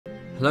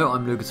Hello,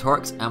 I'm Lucas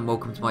Horrocks and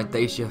welcome to my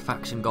Dacia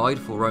faction guide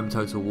for Rome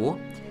Total War.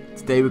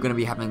 Today we're going to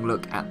be having a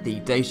look at the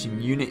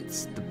Dacian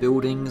units, the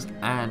buildings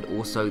and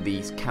also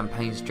the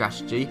campaign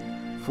strategy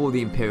for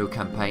the Imperial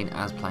campaign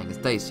as playing as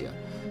Dacia.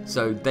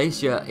 So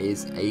Dacia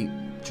is a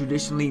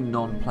traditionally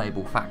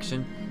non-playable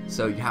faction,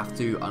 so you have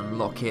to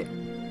unlock it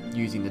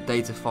using the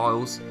data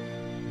files,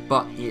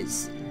 but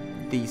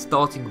the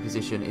starting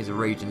position is a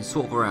region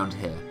sort of around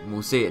here, and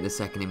we'll see it in a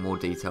second in more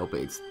detail, but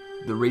it's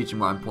the region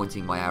where I'm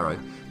pointing my arrow.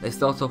 They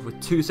start off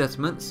with 2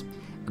 settlements,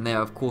 and they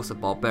are of course a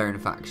barbarian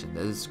faction.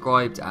 They're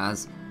described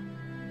as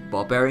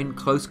barbarian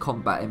close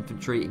combat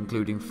infantry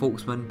including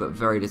Forksmen but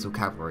very little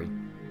cavalry.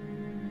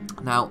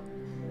 Now,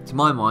 to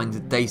my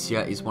mind,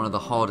 Dacia is one of the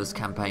hardest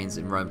campaigns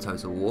in Rome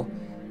Total War.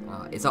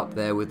 It's up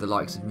there with the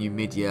likes of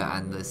Numidia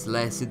and the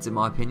Seleucids in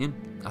my opinion.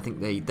 I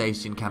think the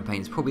Dacian campaign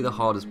is probably the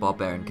hardest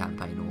barbarian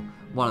campaign,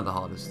 or one of the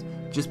hardest,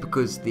 just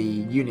because the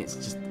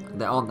units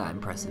they aren't that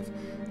impressive.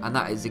 And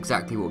that is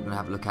exactly what we're going to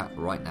have a look at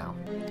right now.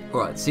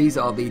 Alright, so these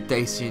are the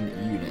Dacian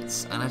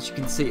units, and as you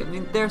can see, I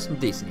mean, there are some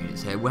decent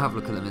units here. We'll have a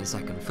look at them in a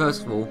second.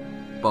 First of all,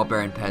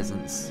 barbarian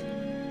peasants.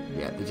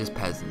 Yeah, they're just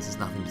peasants, there's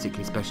nothing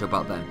particularly special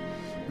about them.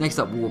 Next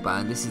up,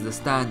 warband. This is the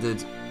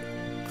standard,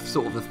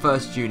 sort of the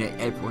first unit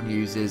everyone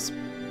uses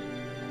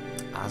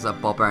as a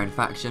barbarian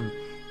faction.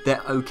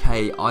 They're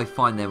okay, I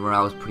find their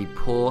morale is pretty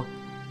poor,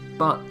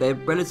 but they're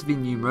relatively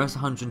numerous,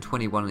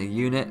 121 in a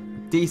unit.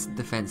 Decent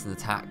defense and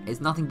attack.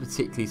 It's nothing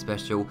particularly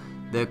special.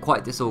 They're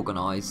quite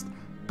disorganized,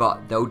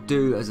 but they'll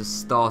do as a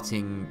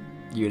starting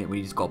unit when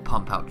you just got to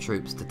pump out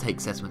troops to take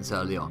settlements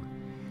early on.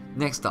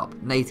 Next up,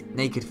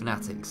 naked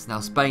fanatics. Now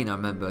Spain, I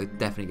remember,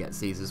 definitely gets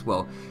these as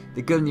well.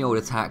 They're good in the old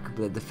attack,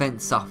 but the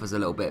defense suffers a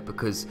little bit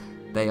because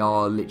they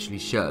are literally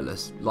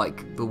shirtless,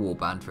 like the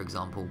warband for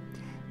example.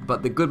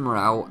 But the good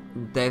morale,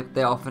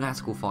 they are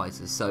fanatical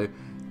fighters, so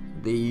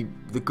the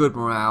good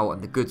morale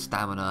and the good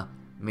stamina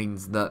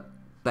means that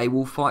they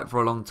will fight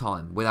for a long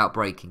time without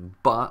breaking,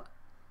 but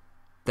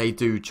they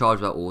do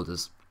charge without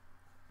orders.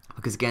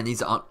 Because again,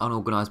 these are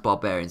unorganised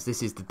barbarians.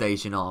 This is the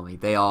Dacian army.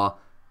 They are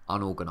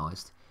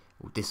unorganised,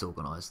 or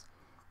disorganised.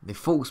 The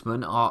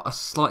Forksmen are a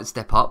slight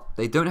step up.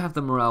 They don't have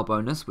the morale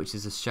bonus, which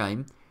is a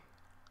shame,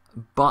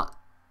 but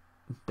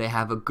they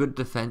have a good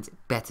defence,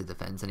 better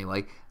defence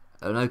anyway,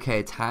 an okay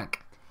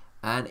attack.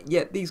 And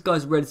yeah, these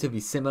guys are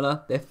relatively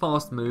similar. They're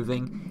fast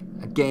moving.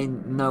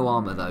 Again, no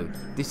armour though.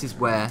 This is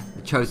where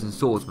the chosen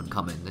swordsmen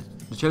come in.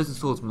 The chosen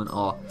swordsmen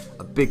are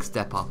a big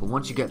step up, and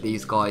once you get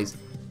these guys,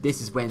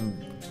 this is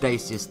when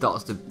Dacia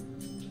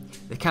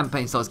the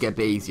campaign starts to get a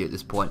bit easier at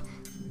this point.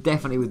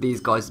 Definitely with these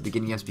guys at the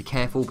beginning you have to be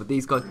careful, but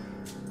these guys,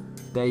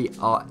 they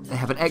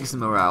have an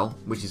excellent morale,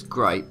 which is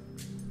great,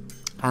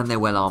 and they're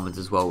well armoured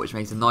as well, which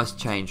makes a nice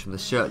change from the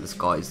shirtless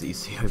guys that you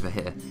see over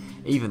here.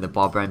 Even the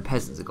barbarian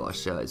peasants have got a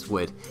shirt, it's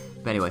weird.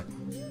 But anyway,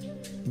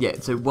 yeah,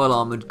 so well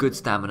armoured, good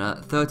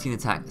stamina, 13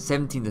 attack,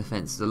 17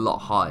 defence is a lot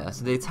higher.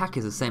 So the attack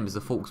is the same as the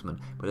Forksman,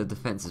 but the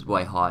defence is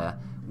way higher,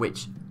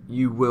 which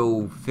you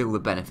will feel the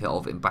benefit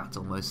of in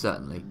battle, most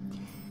certainly.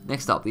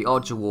 Next up, the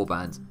Archer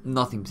Warband.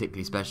 Nothing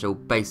particularly special,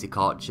 basic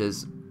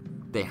archers.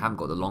 They haven't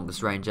got the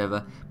longest range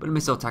ever, but a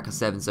missile attack of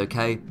 7 is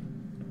okay.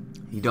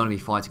 You don't want to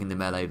be fighting in the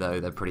melee though,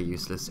 they're pretty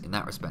useless in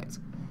that respect.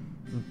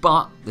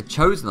 But the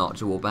chosen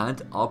Archer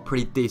Warband are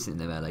pretty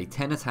decent in the melee.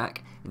 10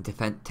 attack and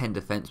 10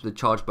 defense with a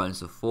charge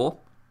bonus of 4.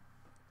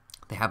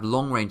 They have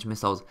long range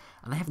missiles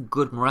and they have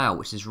good morale,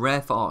 which is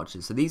rare for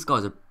archers. So these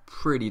guys are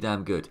pretty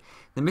damn good.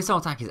 The missile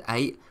attack is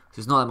 8, so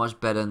it's not that much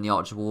better than the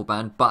Archer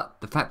Warband, but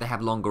the fact they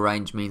have longer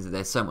range means that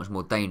they're so much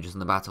more dangerous on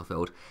the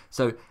battlefield.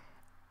 So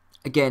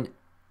again,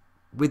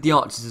 with the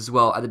archers as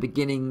well, at the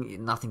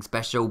beginning nothing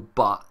special,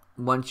 but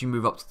once you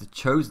move up to the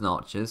chosen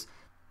archers,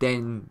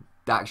 then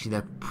actually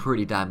they're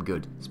pretty damn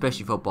good,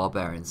 especially for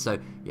barbarians. So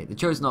yeah, the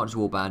chosen Archer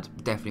Warband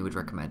definitely would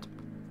recommend.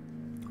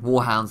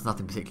 Warhounds,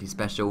 nothing particularly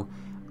special.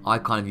 I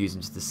kind of use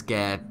them just to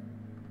scare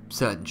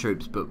certain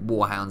troops, but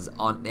Warhounds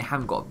they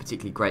haven't got a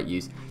particularly great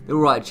use. They're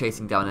alright at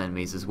chasing down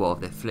enemies as well if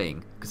they're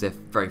fleeing, because they're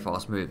very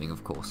fast moving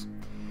of course.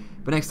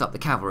 But next up, the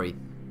cavalry.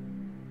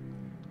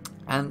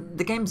 And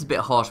the game's a bit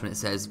harsh when it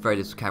says very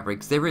little cavalry,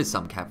 because there is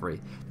some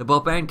cavalry. The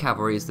barbarian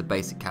cavalry is the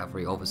basic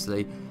cavalry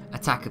obviously.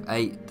 Attack of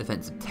 8,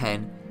 defense of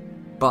 10.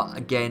 But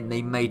again,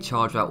 they may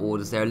charge without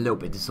orders, they're a little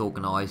bit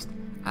disorganised,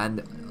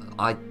 and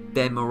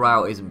their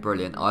morale isn't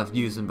brilliant. I've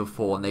used them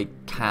before and they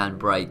can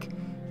break.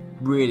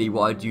 Really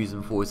what I'd use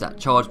them for is that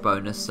charge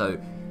bonus, so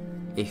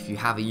if you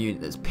have a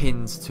unit that's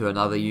pinned to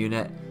another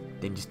unit,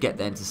 then just get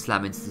them to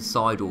slam into the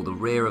side or the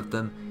rear of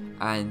them,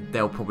 and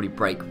they'll probably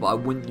break. But I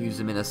wouldn't use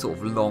them in a sort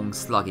of long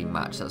slugging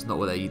match, that's not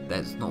what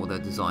they're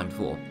designed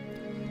for.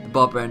 The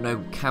barbarian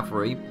noble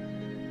cavalry,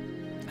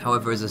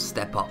 however, is a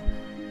step up.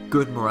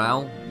 Good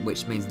morale,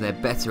 which means they're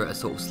better at a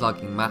sort of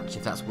slugging match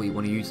if that's what you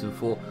want to use them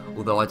for,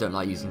 although I don't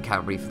like using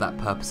cavalry for that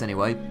purpose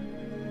anyway.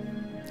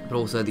 But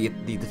also the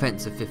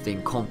defense of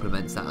 15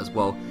 complements that as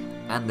well,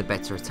 and the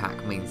better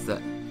attack means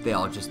that they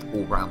are just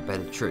all round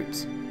better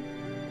troops.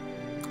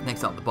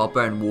 Next up, the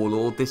barbarian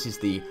warlord. This is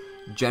the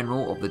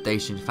general of the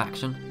Dacian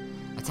faction.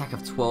 Attack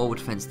of 12,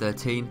 defense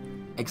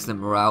 13, excellent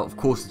morale. Of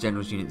course the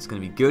general's unit is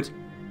going to be good,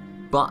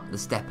 but the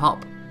step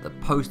up, the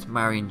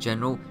post-Marian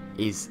general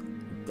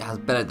has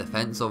better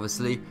defense,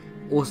 obviously,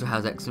 also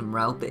has excellent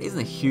morale. There isn't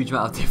a huge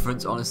amount of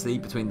difference, honestly,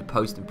 between the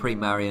post and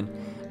pre-Marian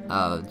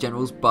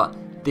generals, but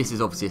this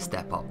is obviously a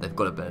step up. They've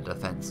got a better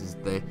defense, is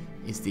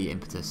the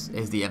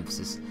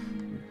emphasis,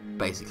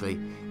 basically.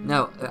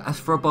 Now, as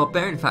for a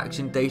barbarian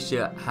faction,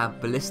 Dacia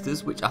have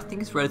ballistas, which I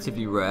think is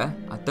relatively rare.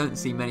 I don't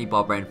see many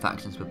barbarian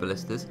factions with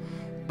ballistas,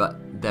 but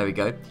there we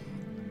go.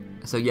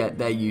 So yeah,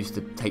 they're used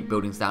to take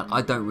buildings down.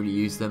 I don't really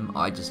use them.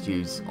 I just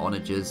use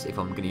onagers if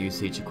I'm going to use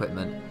siege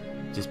equipment,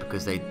 just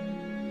because they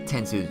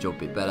tend to do the job a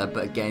bit better.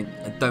 But again,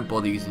 don't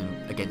bother using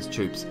them against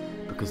troops,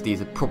 because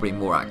these are probably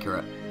more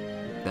accurate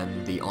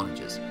than the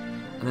onagers.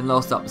 And then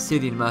last up,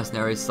 Scythian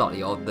mercenaries.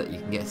 Slightly odd that you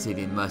can get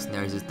Scythian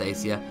mercenaries as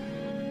Dacia.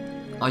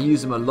 I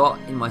use them a lot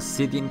in my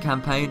Scythian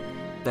campaign.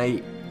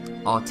 They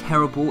are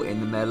terrible in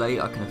the melee,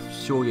 I can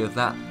assure you of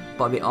that,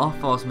 but they are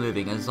fast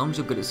moving, and as long as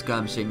you're good at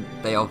skirmishing,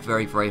 they are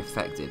very, very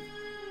effective.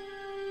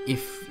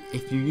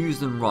 If you use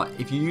them right,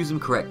 if you use them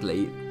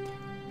correctly,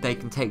 they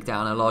can take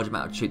down a large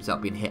amount of troops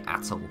without being hit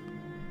at all.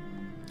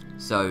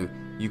 So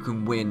you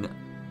can win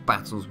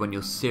battles when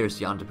you're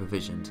seriously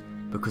under-provisioned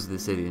because of the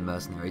Scythian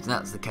mercenaries, and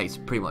that's the case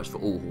pretty much for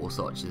all horse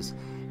archers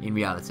in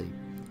reality.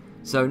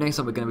 So next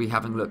up we're going to be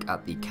having a look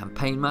at the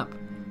campaign map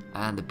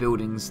and the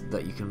buildings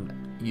that you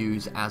can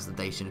use as the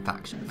Dacian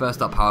faction.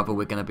 First up, however,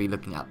 we're going to be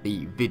looking at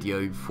the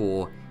video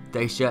for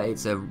Dacia.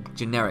 It's a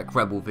generic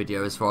rebel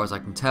video as far as I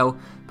can tell,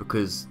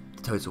 because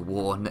the Total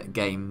War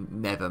game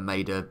never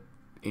made a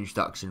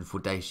introduction for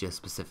Dacia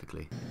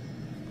specifically.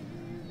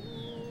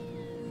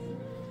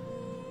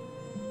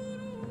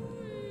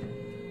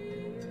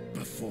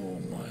 Before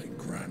my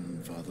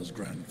grandfather's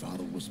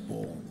grandfather was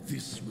born,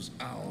 this was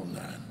our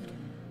land.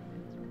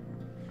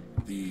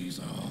 These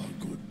are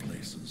good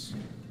places.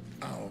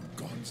 Our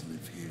gods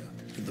live here,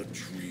 in the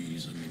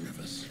trees and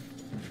rivers.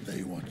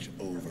 They watch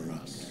over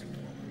us.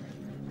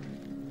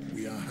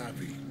 We are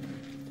happy.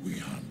 We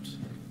hunt.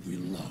 We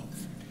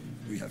love.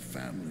 We have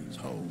families,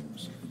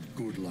 homes, a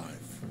good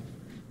life.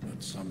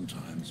 But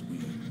sometimes we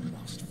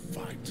must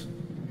fight.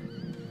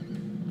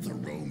 The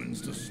Romans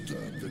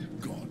disturb the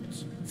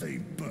gods. They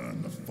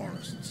burn the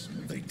forests.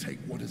 They take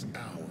what is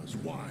ours,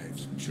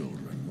 wives,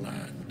 children,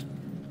 land.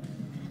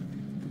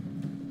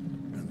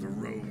 And the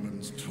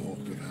Romans talk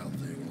of how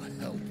they will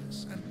help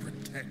us and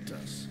protect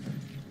us.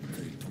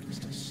 They put us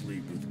to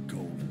sleep with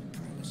golden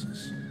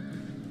promises.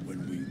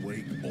 When we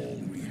wake,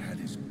 all we had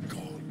is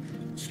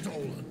gone,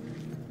 stolen.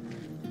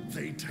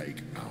 They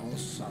take our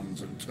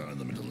sons and turn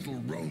them into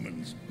little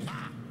Romans.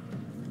 Ah!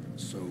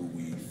 So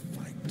we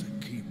fight to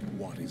keep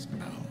what is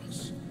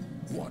ours.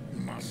 What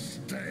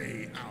must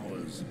stay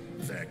ours.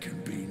 There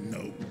can be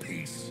no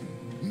peace.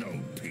 No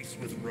peace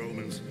with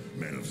Romans,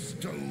 men of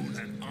stone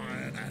and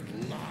iron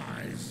and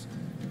lies.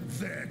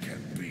 There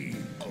can be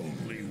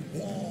only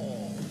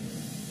war.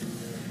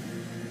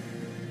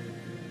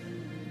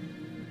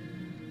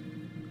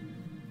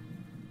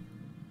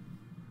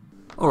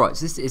 Alright,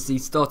 so this is the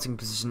starting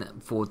position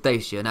for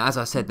Dacia. Now, as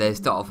I said, they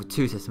start off with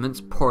two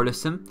settlements,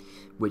 Porolissum,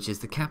 which is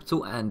the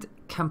capital, and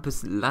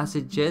Campus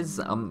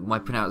Laziges. My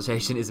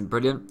pronunciation isn't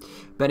brilliant.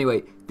 But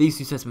anyway, these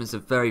two settlements are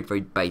very,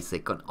 very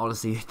basic, and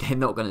honestly, they're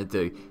not going to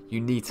do.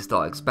 You need to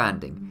start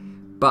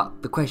expanding.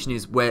 But the question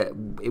is,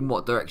 in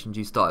what direction do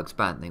you start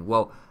expanding?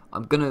 Well,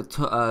 I'm going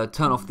to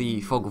turn off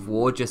the fog of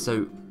war just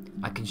so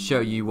I can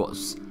show you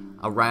what's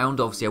around.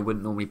 Obviously, I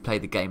wouldn't normally play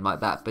the game like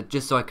that, but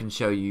just so I can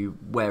show you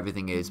where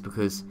everything is,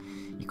 because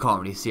you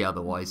can't really see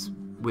otherwise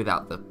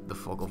without the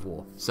fog of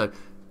war. So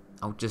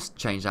I'll just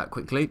change that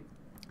quickly,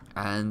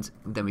 and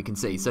then we can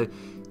see. So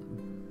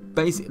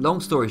basically, long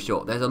story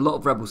short, there's a lot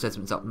of rebel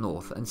settlements up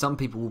north, and some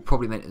people will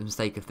probably make the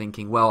mistake of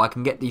thinking, well, I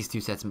can get these two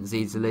settlements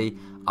easily,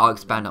 I'll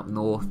expand up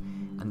north,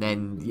 and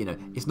then, you know,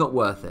 it's not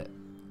worth it.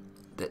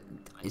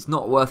 It's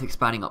not worth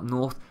expanding up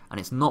north, and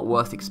it's not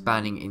worth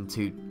expanding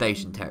into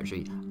Dacian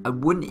territory. I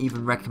wouldn't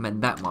even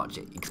recommend that much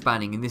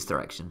expanding in this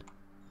direction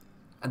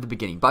at the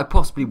beginning, but I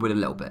possibly would a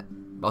little bit.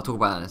 I'll talk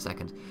about that in a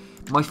second.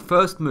 My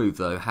first move,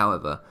 though,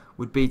 however,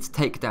 would be to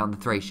take down the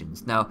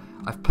Thracians. Now,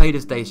 I've played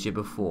as Dacia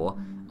before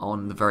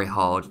on the very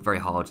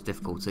hard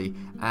difficulty,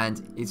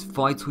 and it's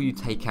vital you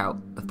take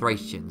out the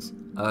Thracians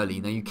early.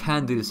 Now, you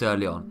can do this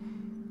early on.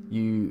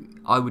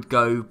 I would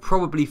go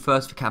probably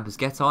first for Campus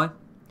Getae,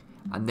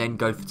 and then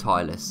go for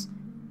Tyrus.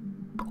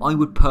 But I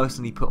would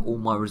personally put all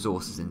my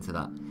resources into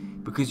that,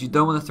 because you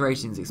don't want the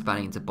Thracians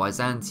expanding into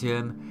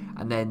Byzantium,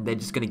 and then they're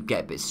just going to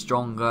get a bit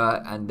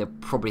stronger, and they'll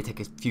probably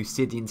take a few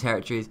Scythian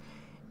territories.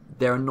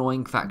 They're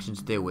annoying factions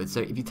to deal with. So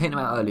if you take them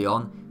out early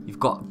on, you've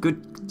got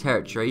good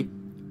territory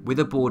with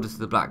a border to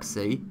the Black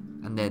Sea,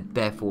 and they're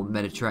therefore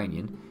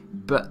Mediterranean,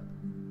 but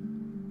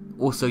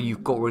also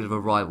you've got rid of a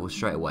rival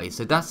straight away.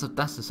 So that's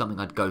something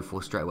I'd go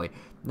for straight away.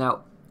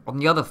 Now, on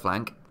the other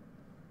flank,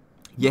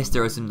 yes,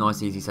 there are some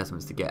nice easy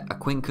settlements to get.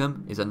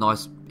 Aquincum is a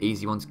nice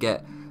easy one to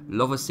get.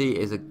 Lovacy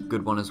is a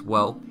good one as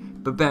well.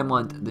 But bear in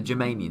mind, the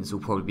Germanians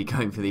will probably be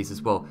going for these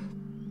as well.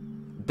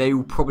 they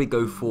will probably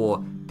go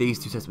for these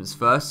two settlements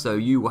first. So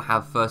you will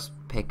have first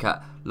pick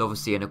at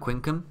Lovacia and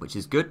Aquincum, which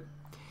is good.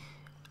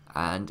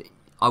 And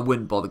I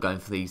wouldn't bother going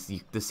for these.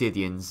 The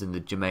Scythians and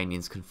the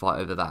Germanians can fight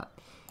over that.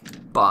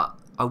 But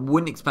I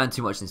wouldn't expand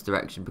too much in this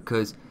direction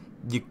because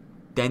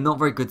they're not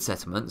very good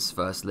settlements,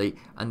 firstly,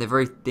 and they're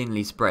very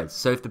thinly spread.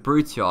 So if the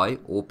Brutii,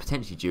 or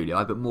potentially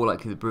Julii, but more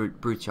likely the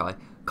Brutii,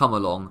 come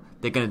along,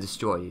 they're going to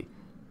destroy you.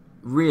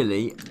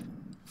 Really,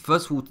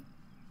 first of all,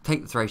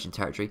 take the Thracian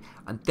territory,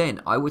 and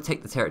then I would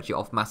take the territory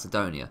off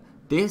Macedonia.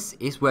 This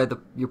is where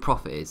your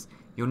profit is.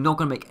 You're not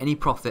going to make any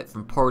profit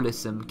from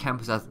Porolissum,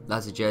 Campus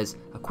Laziges,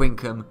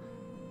 Aquincum,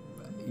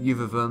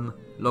 Uvavum,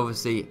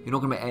 Lovacia. You're not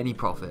going to make any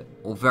profit,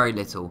 or very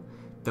little.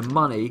 The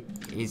money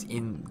is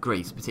in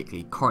Greece,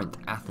 particularly Corinth,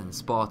 Athens,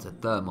 Sparta,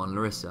 Thermon,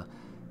 Larissa.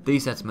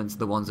 These settlements are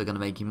the ones that are going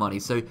to make you money,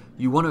 so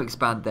you want to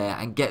expand there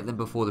and get them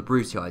before the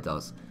Brutii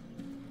does.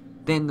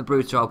 Then the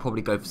Brutii will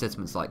probably go for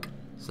settlements like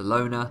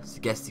Salona,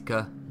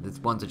 Segestica,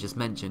 the ones I just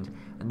mentioned,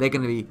 and they're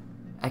going to be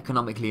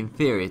economically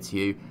inferior to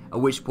you, at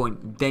which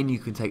point then you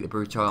can take the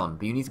Brutii on.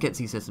 But you need to get to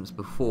these settlements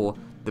before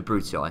the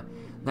Brutii.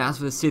 Now as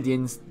for the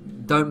Scythians,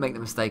 don't make the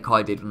mistake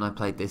I did when I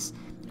played this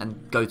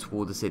and go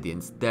toward the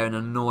Scythians. They're an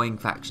annoying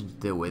faction to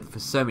deal with for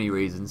so many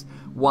reasons.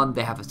 One,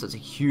 they have such a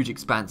huge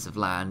expanse of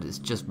land, it's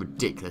just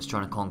ridiculous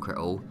trying to conquer it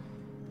all.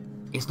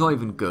 It's not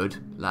even good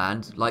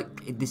land,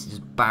 like this is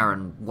just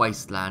barren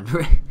wasteland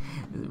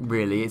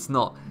really. It's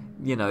not,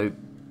 you know,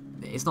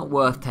 it's not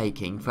worth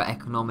taking for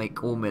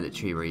economic or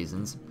military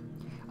reasons.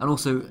 And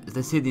also,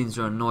 the Scythians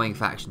are an annoying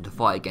faction to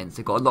fight against.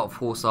 They've got a lot of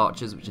horse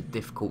archers, which are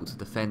difficult to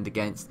defend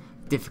against,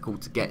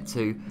 difficult to get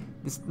to.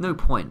 There's no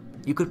point.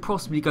 You could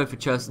possibly go for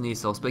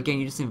Chersonesos, but again,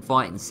 you're just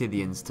inviting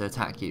Scythians to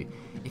attack you.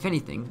 If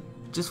anything,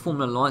 just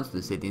form an alliance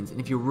with the Scythians, and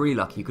if you're really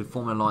lucky, you could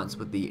form an alliance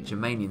with the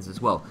Germanians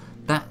as well.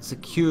 That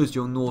secures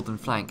your northern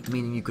flank,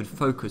 meaning you could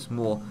focus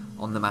more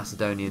on the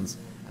Macedonians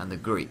and the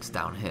Greeks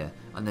down here,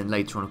 and then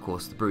later on, of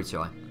course, the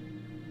Brutii.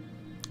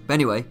 But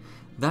anyway,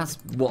 that's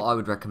what I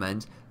would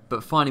recommend.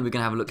 But finally, we're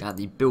going to have a look at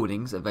the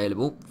buildings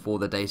available for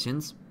the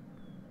Dacians.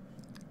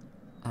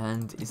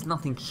 And it's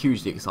nothing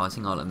hugely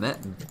exciting, I'll admit,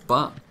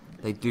 but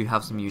they do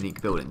have some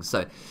unique buildings.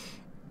 So,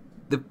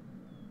 the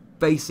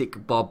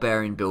basic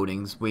barbarian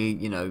buildings, we're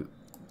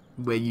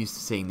used to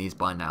seeing these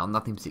by now,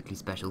 nothing particularly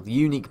special. The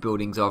unique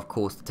buildings are, of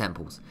course, the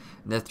temples.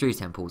 And there are three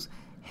temples: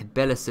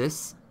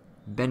 Hebelicis,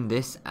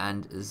 Bendis,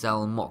 and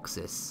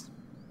Zalmoxis.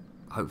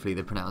 Hopefully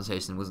the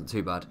pronunciation wasn't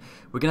too bad.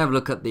 We're going to have a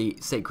look at the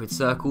sacred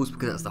circles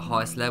because that's the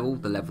highest level,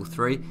 the level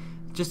 3,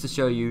 just to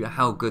show you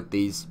how good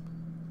these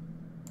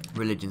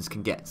religions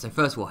can get. So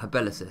first of all,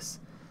 Hebelicis.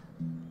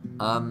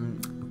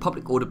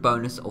 Public order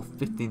bonus of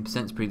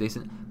 15% is pretty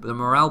decent, but the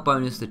morale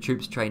bonus the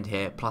troops trained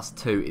here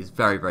 +2 is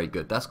very, very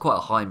good. That's quite a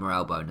high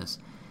morale bonus.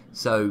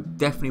 So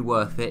definitely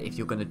worth it if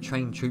you're going to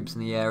train troops in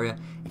the area.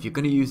 If you're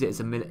going to use it as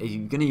if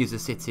you're going to use a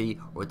city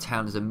or a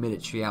town as a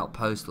military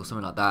outpost or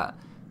something like that,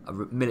 a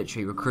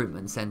military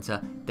recruitment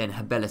centre, then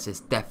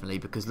Hebelicis definitely,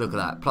 because look at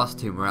that,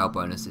 +2 morale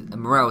bonuses,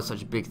 and morale is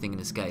such a big thing in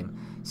this game,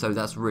 so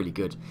that's really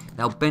good.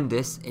 Now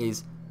Bendis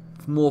is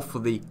more for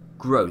the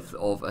growth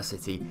of a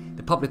city.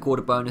 The public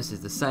order bonus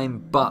is the same,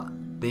 but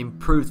the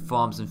improved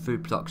farms and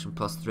food production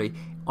 +3,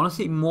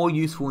 honestly more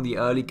useful in the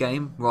early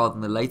game rather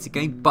than the later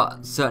game,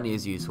 but certainly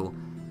is useful.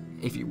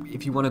 If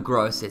you want to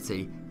grow a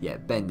city, yeah,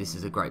 Bendis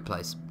is a great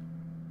place.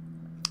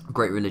 A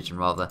great religion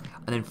rather.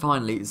 And then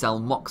finally,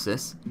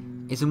 Zalmoxis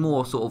is a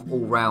more sort of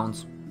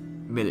all-round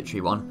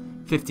military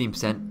one.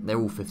 15%, they're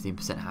all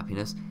 15%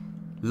 happiness.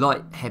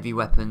 Light, heavy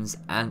weapons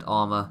and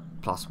armour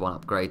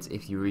 +1 upgrades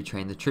if you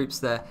retrain the troops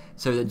there.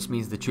 So that just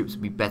means the troops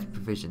will be better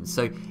provisioned.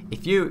 So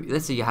if you,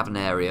 let's say you have an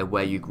area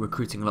where you're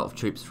recruiting a lot of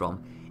troops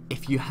from,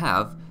 if you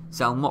have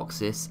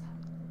Zalmoxis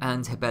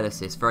and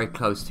Hebelicis very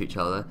close to each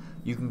other,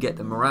 you can get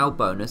the morale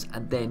bonus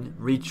and then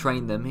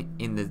retrain them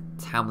in the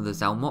town of the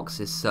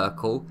Zalmoxis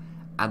circle,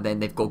 and then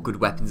they've got good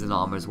weapons and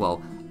armour as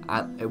well.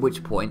 At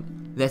which point,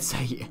 let's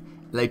say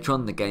later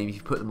on in the game, if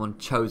you put them on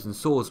Chosen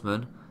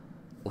Swordsman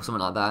or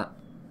something like that,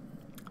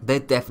 they're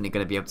definitely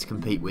going to be able to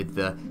compete with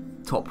the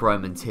top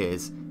Roman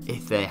tiers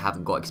if they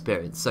haven't got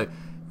experience. So,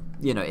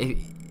 you know,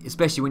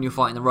 especially when you're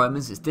fighting the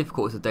Romans, it's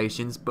difficult with the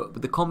Dacians, but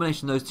with the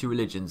combination of those two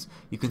religions,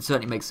 you can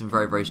certainly make some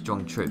very, very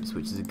strong troops,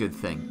 which is a good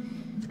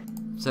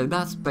thing. So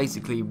that's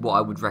basically what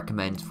I would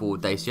recommend for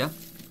Dacia.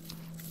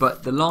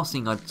 But the last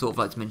thing I'd sort of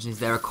like to mention is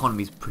their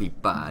economy is pretty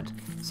bad.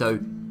 So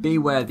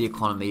beware of the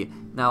economy.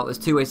 Now, there's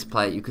two ways to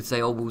play it. You could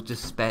say, oh, we'll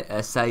just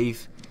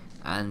save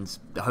and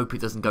hope it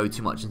doesn't go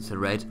too much into the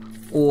red.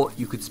 Or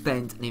you could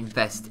spend and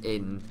invest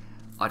in,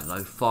 I don't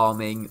know,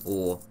 farming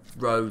or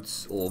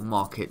roads or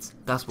markets.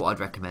 That's what I'd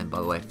recommend,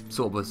 by the way.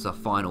 Sort of as a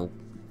final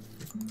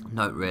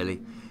note,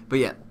 really. But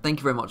yeah, thank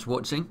you very much for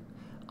watching.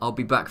 I'll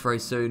be back very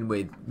soon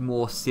with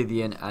more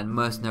Scythian and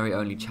mercenary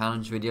only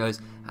challenge videos,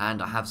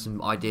 and I have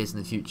some ideas in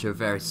the future of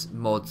various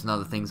mods and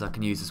other things I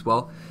can use as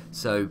well,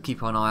 so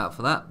keep an eye out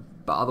for that.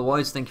 But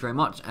otherwise, thank you very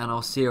much, and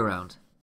I'll see you around.